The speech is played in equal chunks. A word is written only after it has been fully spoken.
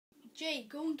Jake,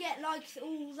 go and get like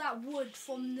all that wood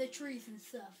from the trees and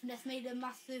stuff. And let's make a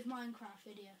massive Minecraft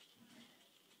video.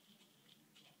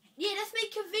 Yeah, let's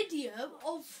make a video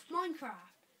of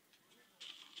Minecraft.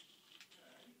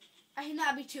 I think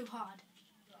that'd be too hard.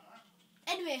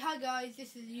 Anyway, hi guys,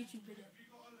 this is a YouTube video.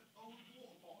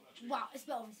 Wow, it's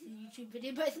not obviously a YouTube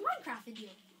video, but it's a Minecraft video.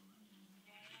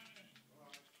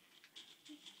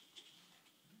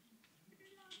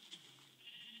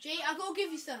 Jay, I gotta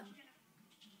give you some.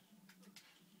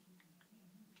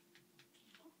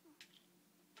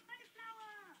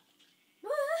 Woo!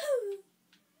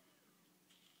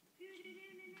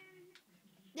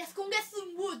 Let's go and get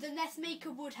some wood and let's make a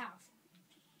wood house.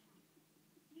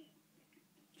 Do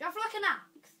you have like an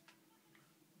axe?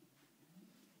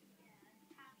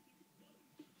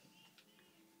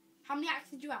 How many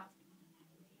axes do you have?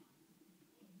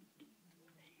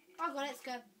 Oh god, let's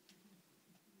go.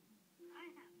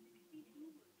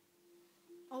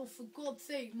 Oh, for God's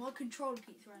sake, my controller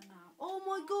keeps running out. Oh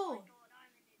my god.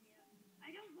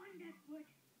 I don't want that wood.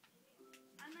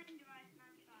 I'm not in the right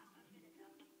Minecraft. I'm gonna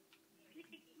die. I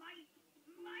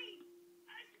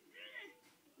can do this.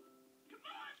 Come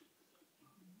on.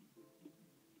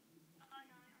 Oh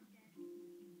no, I'm dead.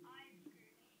 I'm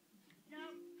screwed.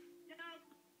 No.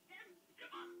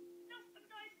 Come on. No, I'm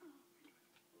dying.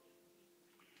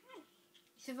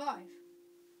 Survive.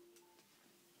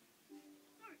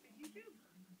 Sorry, you do.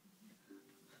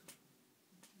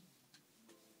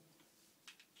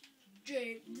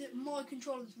 Jay, my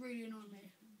controller's really annoying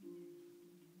me.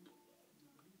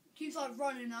 Keeps like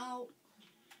running out.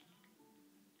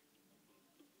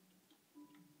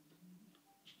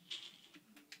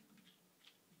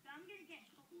 So I'm gonna get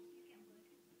coal, you get wood.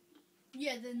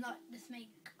 Yeah, then like, let's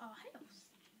make our house.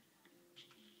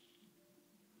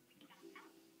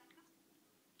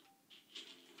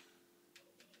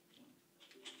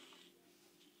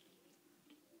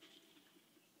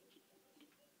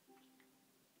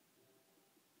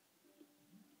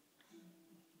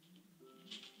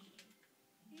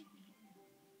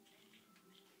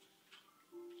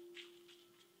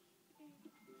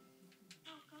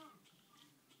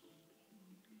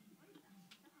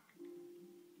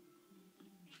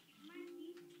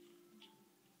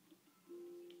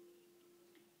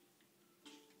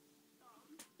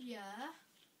 Yeah.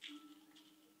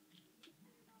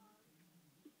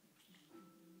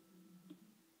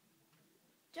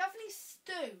 Do you have any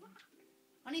stone?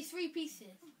 I need 3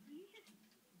 pieces.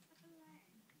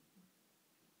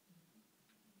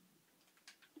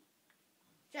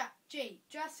 Jay,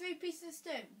 do you have 3 pieces of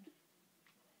stone?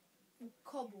 Or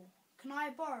cobble. Can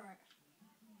I borrow it?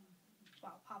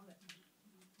 Well, have it.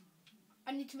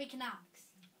 I need to make an axe.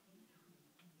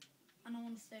 And I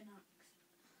want a stone axe.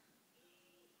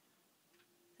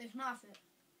 So can I have it?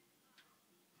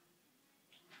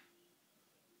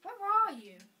 Where are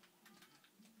you?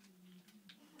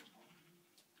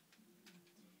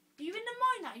 Are you in the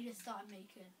mine that you just started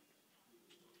making?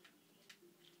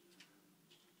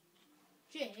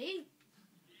 G?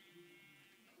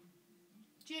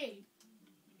 G?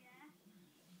 Yeah?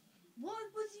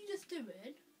 What was you just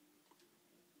doing?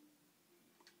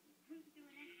 Who's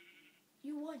doing it?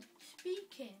 You weren't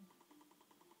speaking.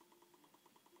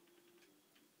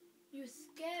 You were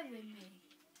scaring me.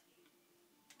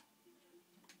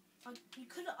 I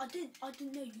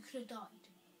didn't know you could have died.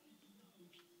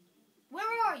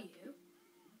 Where are you?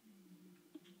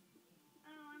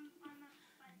 Oh, I'm up by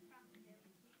the crocodile.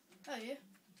 Oh, you?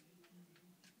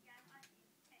 Yeah,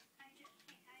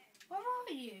 Where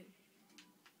are you?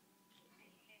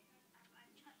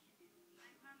 I'm touching it.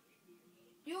 I'm mounting it.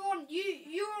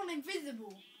 You're on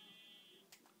invisible.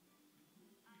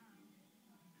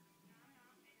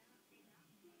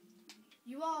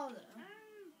 You are though.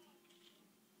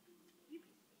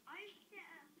 I've set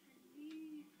up a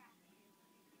new crafting.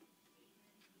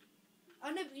 I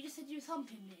know, but you just said you was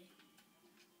humping me.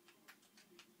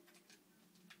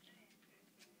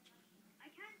 I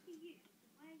can't see you.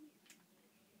 Why are you?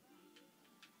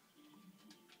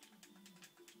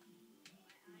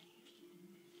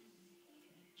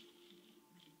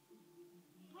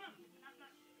 Whoa, I'm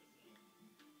not.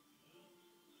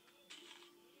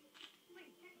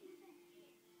 Wait, that's in there.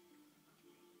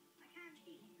 I can't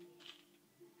see.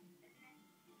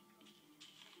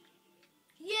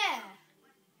 Yeah.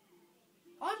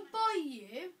 I'm by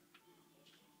you.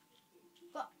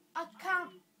 But I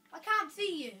can't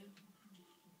see you.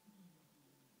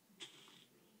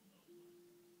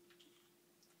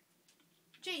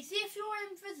 Jay, see if you're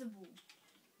invisible.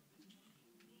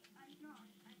 I'm not.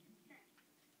 I can set.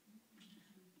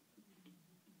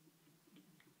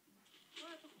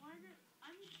 Well, but why is it?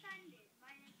 I'm standing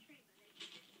by the tree, but they can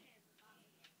disappear.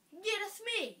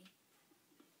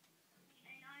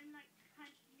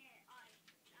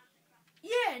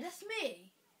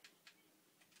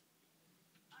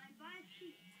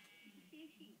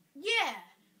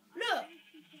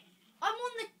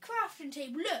 crafting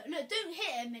table. Look, look, don't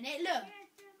hit it a minute, look.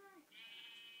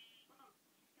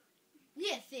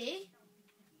 Yeah, see?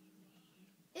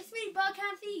 It's me, but I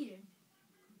can't see you.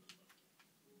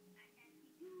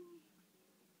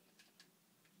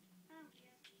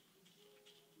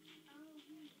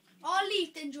 I'll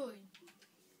leave, then join.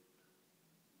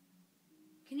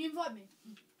 Can you invite me?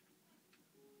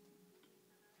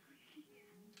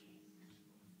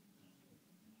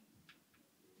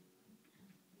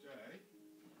 Jay?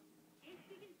 If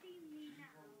you can see me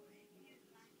now, you'd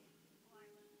like it. Or I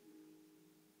will.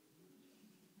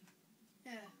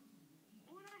 Yeah.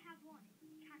 All I have one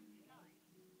can't fly.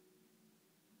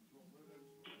 What were those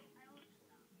for? I also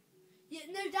that. Yeah,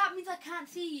 no, that means I can't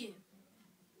see you.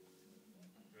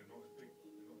 They're not as big.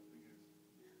 They're not as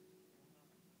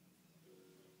big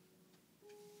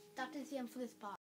as... That is the end for this part.